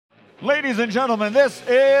Ladies and gentlemen, this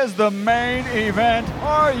is the main event.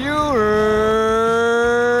 Are you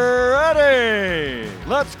ready?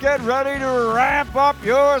 Let's get ready to ramp up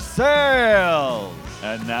your sales.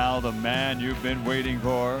 And now the man you've been waiting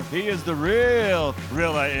for. He is the real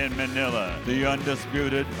Thrilla in Manila. The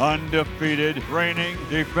undisputed, undefeated, reigning,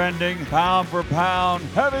 defending, pound for pound,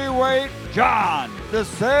 heavyweight John, the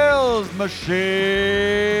sales machine,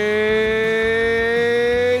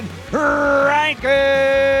 Rankins.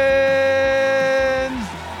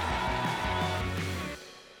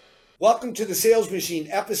 Welcome to the Sales Machine,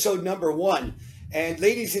 episode number 1. And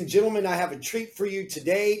ladies and gentlemen, I have a treat for you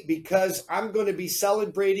today because I'm going to be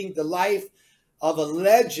celebrating the life of a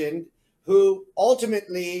legend who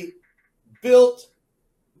ultimately built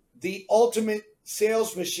the ultimate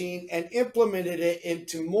sales machine and implemented it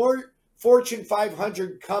into more Fortune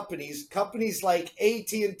 500 companies like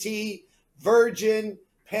AT&T, Virgin,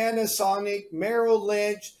 Panasonic, Merrill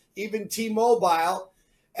Lynch, even T-Mobile,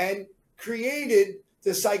 and created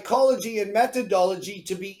the psychology and methodology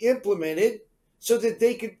to be implemented so that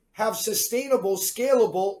they could have sustainable,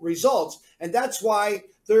 scalable results. And that's why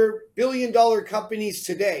they're billion-dollar companies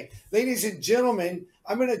today. Ladies and gentlemen,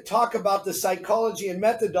 I'm going to talk about the psychology and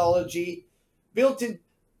methodology built into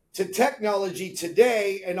technology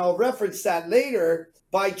today, and I'll reference that later,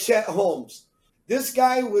 by Chet Holmes. This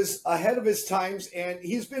guy was ahead of his times, and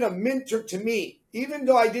he's been a mentor to me. Even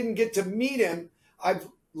though I didn't get to meet him, I've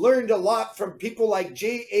learned a lot from people like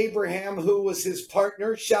Jay Abraham, who was his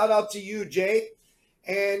partner. Shout out to you, Jay.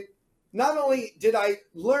 And not only did I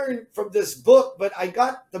learn from this book, but I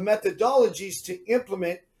got the methodologies to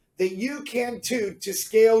implement that you can too to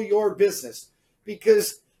scale your business.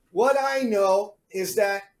 Because what I know is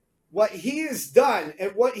that what he has done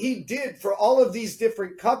and what he did for all of these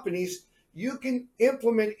different companies, you can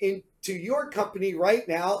implement into your company right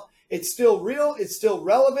now. It's still real. It's still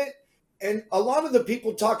relevant. And a lot of the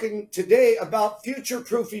people talking today about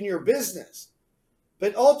future-proofing your business.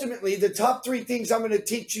 But ultimately, the top 3 things I'm going to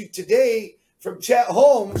teach you today from Chet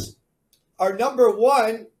Holmes are: number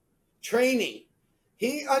 1, training.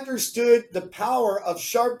 He understood the power of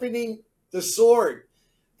sharpening the sword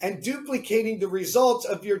and duplicating the results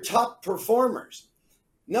of your top performers.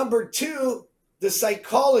 Number 2, the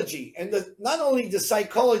psychology, and not only the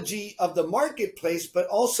psychology of the marketplace, but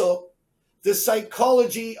also the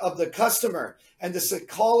psychology of the customer and the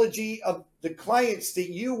psychology of the clients that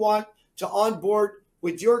you want to onboard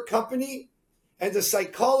with your company, and the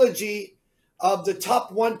psychology of the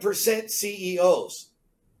top 1% CEOs.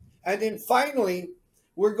 And then finally,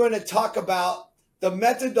 we're going to talk about the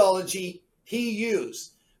methodology he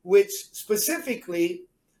used, which specifically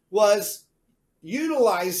was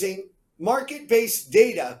utilizing market-based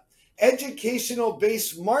data,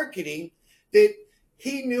 educational-based marketing that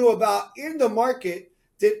he knew about in the market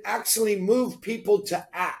that actually moved people to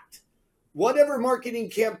act. Whatever marketing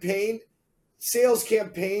campaign, sales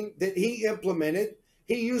campaign that he implemented,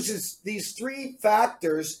 he uses these 3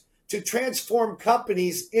 factors to transform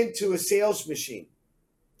companies into a sales machine.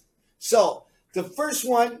 So the first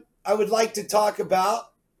one I would like to talk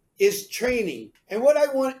about is training. And what I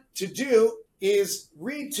want to do is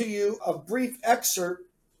read to you a brief excerpt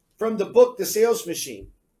from the book, The Sales Machine.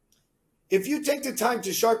 If you take the time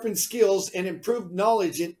to sharpen skills and improve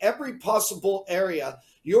knowledge in every possible area,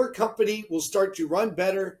 your company will start to run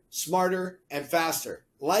better, smarter, and faster,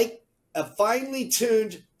 like a finely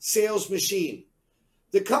tuned sales machine.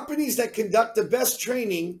 The companies that conduct the best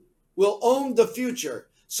training will own the future.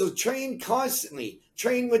 So train constantly,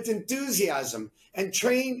 train with enthusiasm, and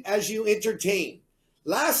train as you entertain.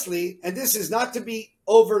 Lastly, and this is not to be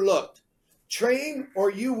overlooked, train or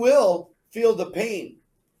you will feel the pain.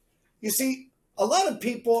 You see, a lot of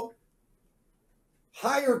people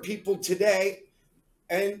hire people today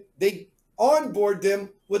and they onboard them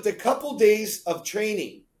with a couple days of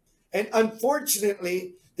training. And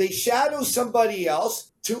unfortunately, they shadow somebody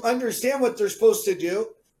else to understand what they're supposed to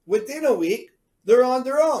do. Within a week, they're on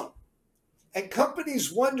their own. And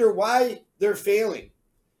companies wonder why they're failing.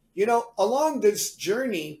 You know, along this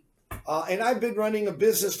journey, and I've been running a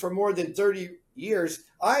business for more than 30 years,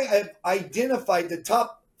 I have identified the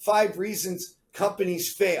top 5 reasons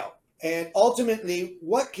companies fail. And ultimately,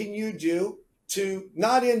 what can you do to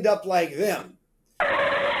not end up like them?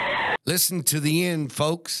 Listen to the end,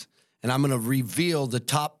 folks, and I'm going to reveal the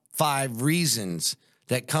top 5 reasons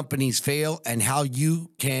that companies fail and how you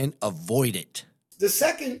can avoid it. The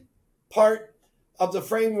second part of the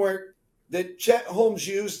framework that Chet Holmes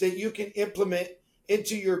used that you can implement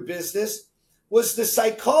into your business was the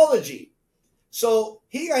psychology. So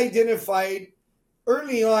he identified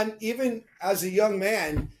early on, even as a young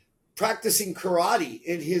man, practicing karate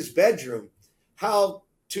in his bedroom, how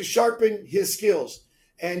to sharpen his skills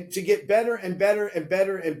and to get better and better and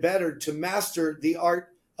better and better to master the art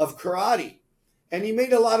of karate. And he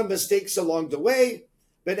made a lot of mistakes along the way,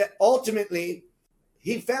 but ultimately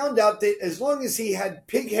he found out that as long as he had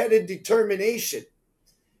pig-headed determination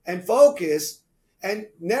and focus and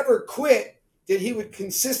never quit, that he would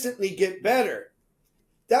consistently get better.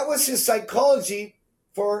 That was his psychology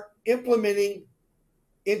for implementing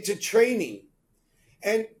into training.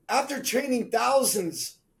 And after training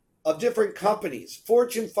thousands of different companies,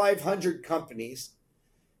 Fortune 500 companies,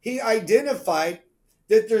 he identified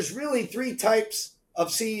that there's really three types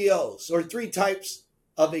of CEOs or three types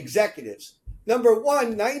of executives. Number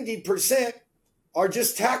one, 90% are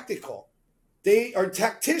just tactical. They are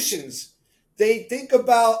tacticians. They think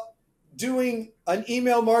about doing an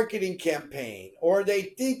email marketing campaign, or they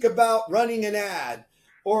think about running an ad,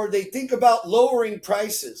 or they think about lowering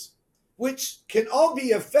prices, which can all be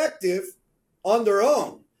effective on their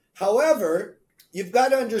own. However, you've got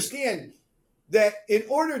to understand that in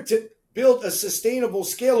order to build a sustainable,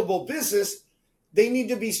 scalable business, they need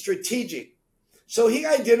to be strategic. So he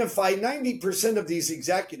identified 90% of these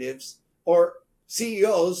executives or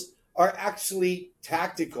CEOs are actually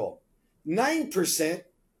tactical. 9%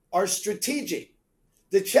 are strategic.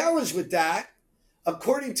 The challenge with that,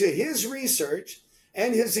 according to his research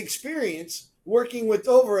and his experience working with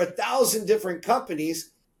over 1,000 different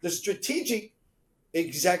companies, the strategic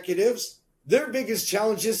executives, their biggest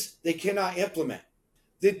challenges they cannot implement.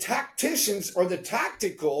 The tacticians or the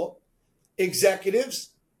tactical executives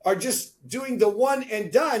are just doing the one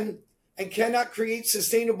and done and cannot create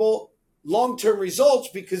sustainable long-term results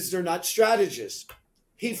because they're not strategists.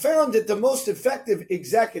 He found that the most effective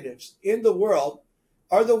executives in the world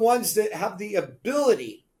are the ones that have the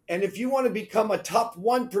ability. And if you want to become a top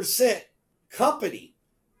 1% company,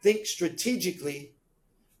 think strategically,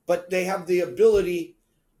 but they have the ability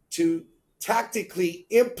to tactically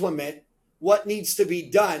implement what needs to be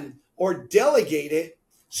done or delegate it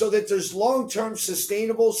so that there's long-term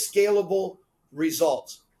sustainable, scalable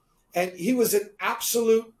results. And he was an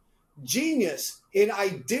absolute genius in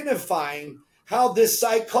identifying how this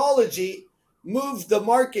psychology moved the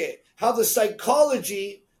market, how the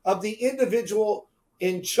psychology of the individual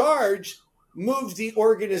in charge moved the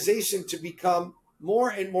organization to become more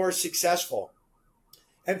and more successful.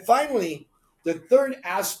 And finally, the third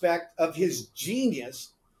aspect of his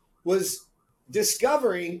genius was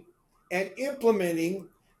discovering and implementing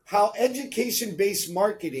how education-based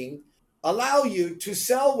marketing allow you to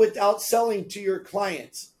sell without selling to your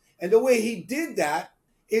clients. And the way he did that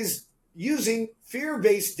is using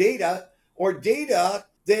fear-based data or data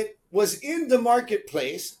that was in the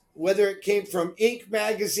marketplace, whether it came from Inc.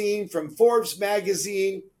 magazine, from Forbes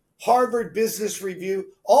magazine, Harvard Business Review,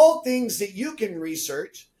 all things that you can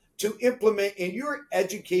research to implement in your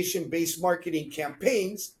education-based marketing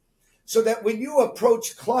campaigns so that when you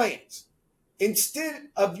approach clients, instead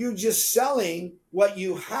of you just selling what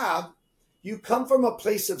you have, you come from a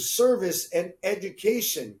place of service and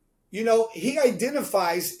education. You know, he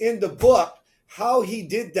identifies in the book how he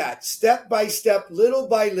did that step by step, little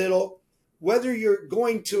by little, whether you're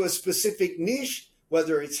going to a specific niche,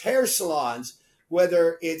 whether it's hair salons,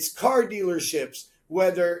 whether it's car dealerships,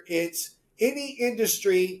 whether it's any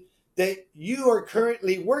industry that you are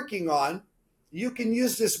currently working on, you can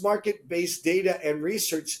use this market-based data and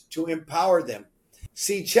research to empower them.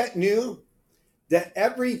 See, Chet knew that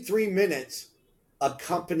every 3 minutes, a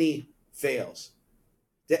company fails.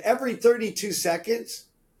 That every 32 seconds,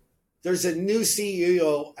 there's a new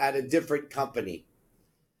CEO at a different company.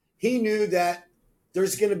 He knew that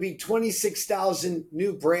there's going to be 26,000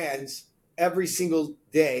 new brands every single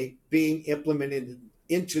day being implemented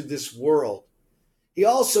into this world. He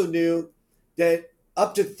also knew that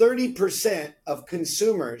up to 30% of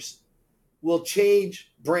consumers will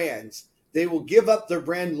change brands. They will give up their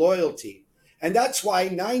brand loyalty. And that's why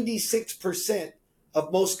 96%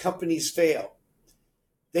 of most companies fail.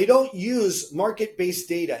 They don't use market-based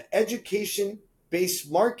data, education-based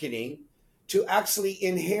marketing to actually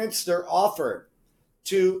enhance their offer,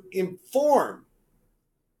 to inform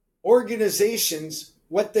organizations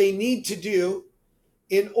what they need to do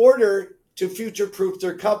in order to future-proof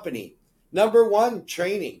their company. Number one,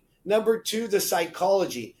 training. Number two, the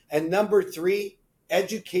psychology. And number three,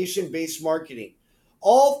 education-based marketing.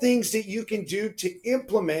 All things that you can do to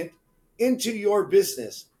implement into your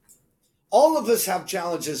business. All of us have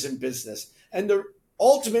challenges in business. And the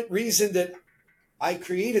ultimate reason that I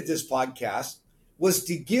created this podcast was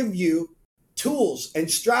to give you tools and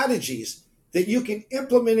strategies that you can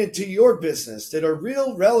implement into your business that are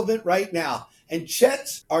real relevant right now And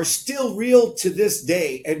checks are still real to this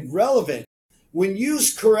day and relevant when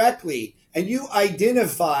used correctly and you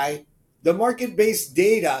identify the market-based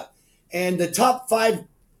data and the top 5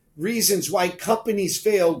 reasons why companies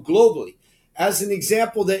fail globally, as an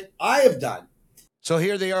example that I have done. So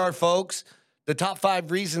here they are, folks. The top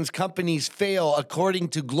 5 reasons companies fail according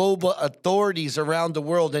to global authorities around the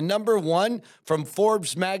world. And number 1 from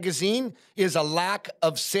Forbes magazine is a lack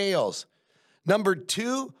of sales. Number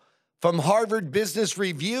 2 from Harvard Business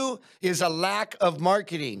Review is a lack of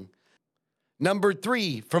marketing. Number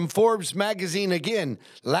 3 from Forbes magazine again,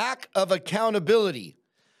 lack of accountability.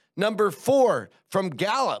 Number 4 from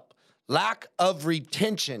Gallup, lack of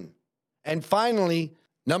retention. And finally,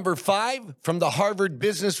 number 5 from the Harvard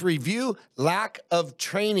Business Review, lack of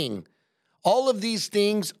training. All of these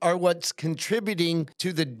things are what's contributing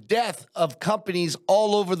to the death of companies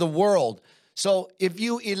all over the world. So if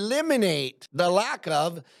you eliminate the lack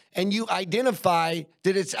of and you identify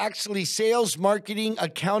that it's actually sales, marketing,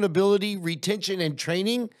 accountability, retention, and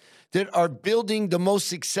training that are building the most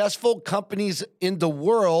successful companies in the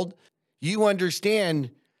world, you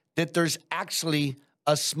understand that there's actually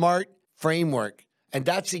a smart framework. And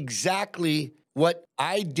that's exactly what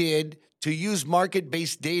I did to use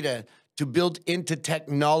market-based data to build into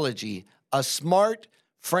technology, a smart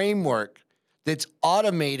framework that's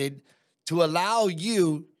automated to allow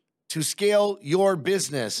you to scale your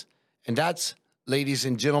business. And that's, ladies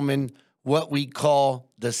and gentlemen, what we call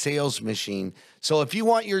the sales machine. So if you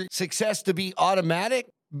want your success to be automatic,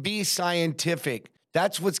 be scientific.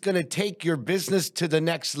 That's what's going to take your business to the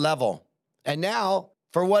next level. And now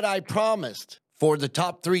for what I promised, for the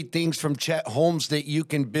top 3 things from Chet Holmes that you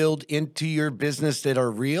can build into your business that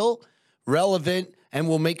are real, relevant, and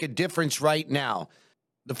will make a difference right now.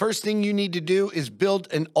 The first thing you need to do is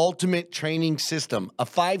build an ultimate training system, a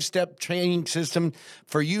 5-step training system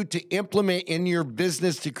for you to implement in your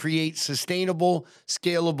business to create sustainable,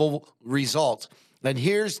 scalable results. And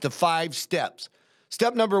here's the 5 steps.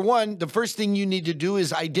 Step number 1, the first thing you need to do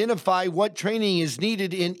is identify what training is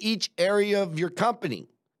needed in each area of your company.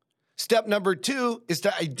 Step number 2 is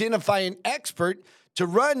to identify an expert to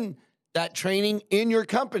run that training in your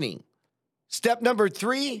company. Step number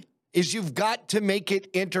 3 is you've got to make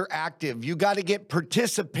it interactive. You got to get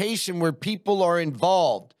participation where people are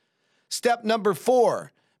involved. Step number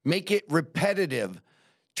 4, make it repetitive.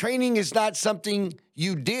 Training is not something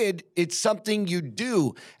you did, it's something you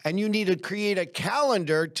do. And you need to create a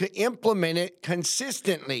calendar to implement it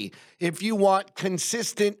consistently if you want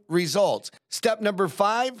consistent results. Step number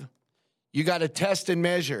 5, you got to test and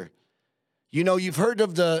measure. You know, you've heard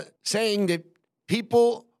of the saying that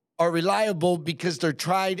people are reliable because they're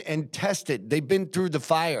tried and tested. They've been through the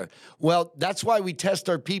fire. Well, that's why we test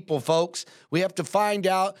our people, folks. We have to find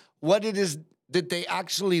out what it is that they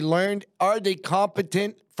actually learned. Are they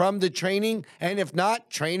competent from the training? And if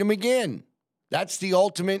not, train them again. That's the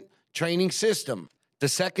ultimate training system. The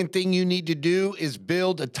second thing you need to do is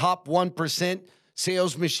build a top 1%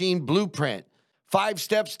 sales machine blueprint. 5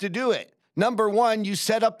 steps to do it. Number 1, you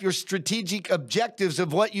set up your strategic objectives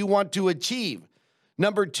of what you want to achieve.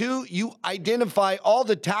 Number 2, you identify all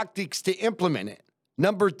the tactics to implement it.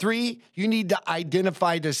 Number 3, you need to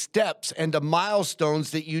identify the steps and the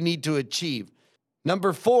milestones that you need to achieve.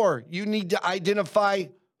 Number 4, you need to identify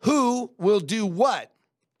who will do what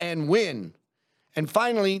and when. And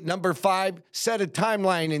finally, number 5, set a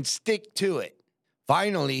timeline and stick to it.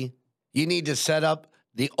 Finally, you need to set up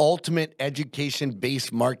the ultimate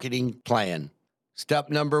education-based marketing plan. Step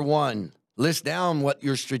number 1, list down what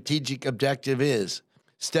your strategic objective is.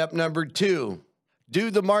 Step number 2,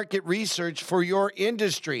 do the market research for your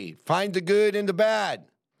industry. Find the good and the bad.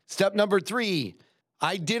 Step number 3,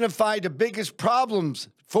 identify the biggest problems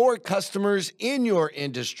for customers in your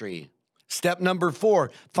industry. Step number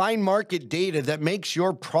 4, find market data that makes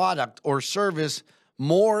your product or service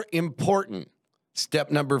more important.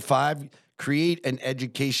 Step number 5, create an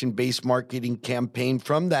education-based marketing campaign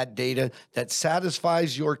from that data that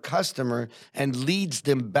satisfies your customer and leads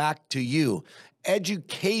them back to you.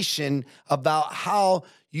 Education about how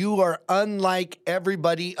you are unlike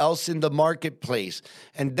everybody else in the marketplace.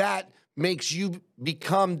 And that makes you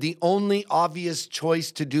become the only obvious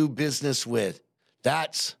choice to do business with.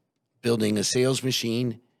 That's building a sales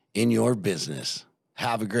machine in your business.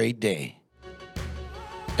 Have a great day.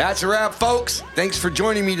 That's a wrap, folks. Thanks for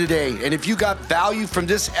joining me today. And if you got value from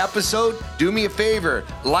this episode, do me a favor,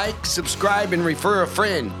 like, subscribe, and refer a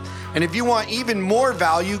friend. And if you want even more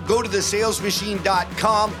value, go to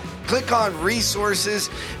thesalesmachine.com, click on resources,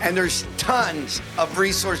 and there's tons of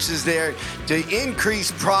resources there to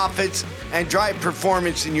increase profits and drive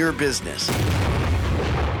performance in your business.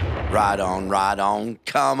 Right on,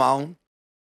 come on.